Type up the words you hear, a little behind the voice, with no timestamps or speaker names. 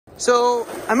So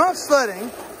I'm out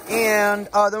sledding, and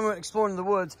then we went exploring in the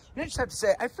woods. And I just have to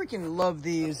say, I freaking love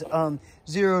these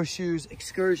Zero Shoes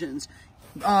excursions.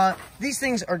 These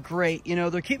things are great. You know,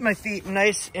 they're keeping my feet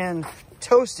nice and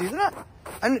toasty. They're not,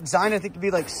 I'm designed, I think, to be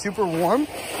like super warm,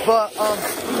 but I'm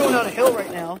going down a hill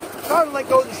right now. It's hard to let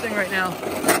go of this thing right now.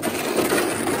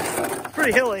 It's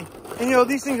pretty hilly. And you know,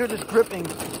 these things are just gripping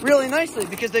really nicely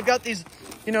because they've got these,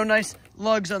 you know, nice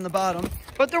lugs on the bottom,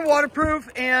 but they're waterproof,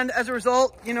 and as a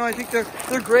result, you know, I think they're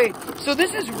great. So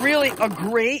this is really a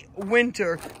great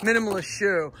winter minimalist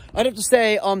shoe. I'd have to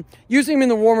say, using them in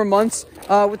the warmer months,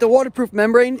 with the waterproof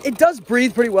membrane, it does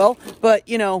breathe pretty well, but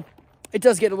you know, it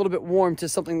does get a little bit warm to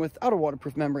something without a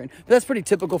waterproof membrane. But that's pretty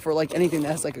typical for like anything that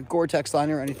has like a Gore-Tex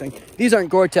liner or anything. These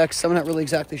aren't Gore-Tex, so I'm not really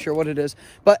exactly sure what it is.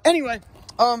 But anyway,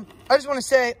 I just want to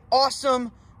say,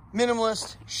 awesome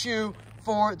minimalist shoe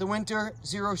for the winter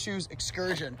Zero Shoes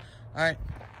excursion. All right.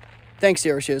 Thanks,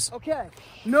 Zero Shoes. Okay.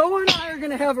 Noah and I are going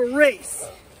to have a race.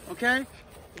 Okay.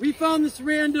 We found this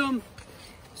random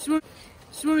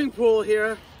swimming pool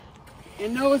here,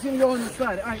 and Noah's going to go on the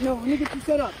side. All right, Noah, let me get you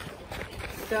set up.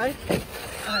 Okay.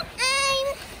 I'm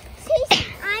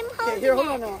holding okay, here, hold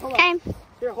on, Noah. Hold on. Okay.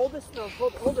 Here, hold this. No,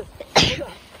 hold it. Hold on.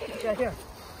 Okay, here.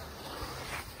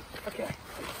 Okay.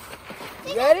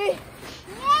 You ready?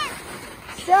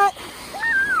 Yeah. Set.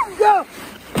 Go!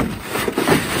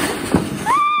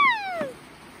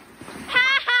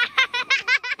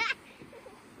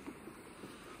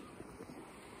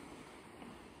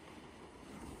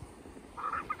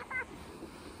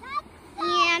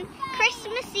 And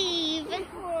Christmas Eve. You're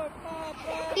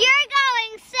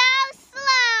going so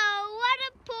slow. What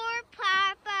a poor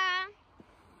papa.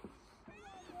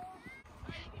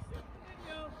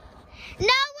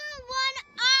 Noah won,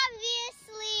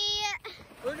 obviously.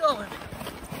 We're going.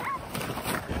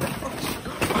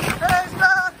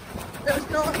 There's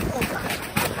no, oh gosh.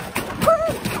 Woo!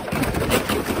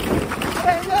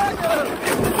 Hey, no.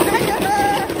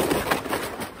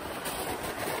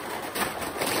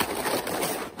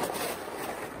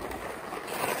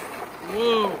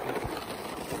 Whoa.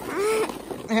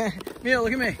 Mia,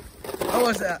 look at me. How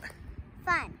was that?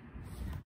 Fun.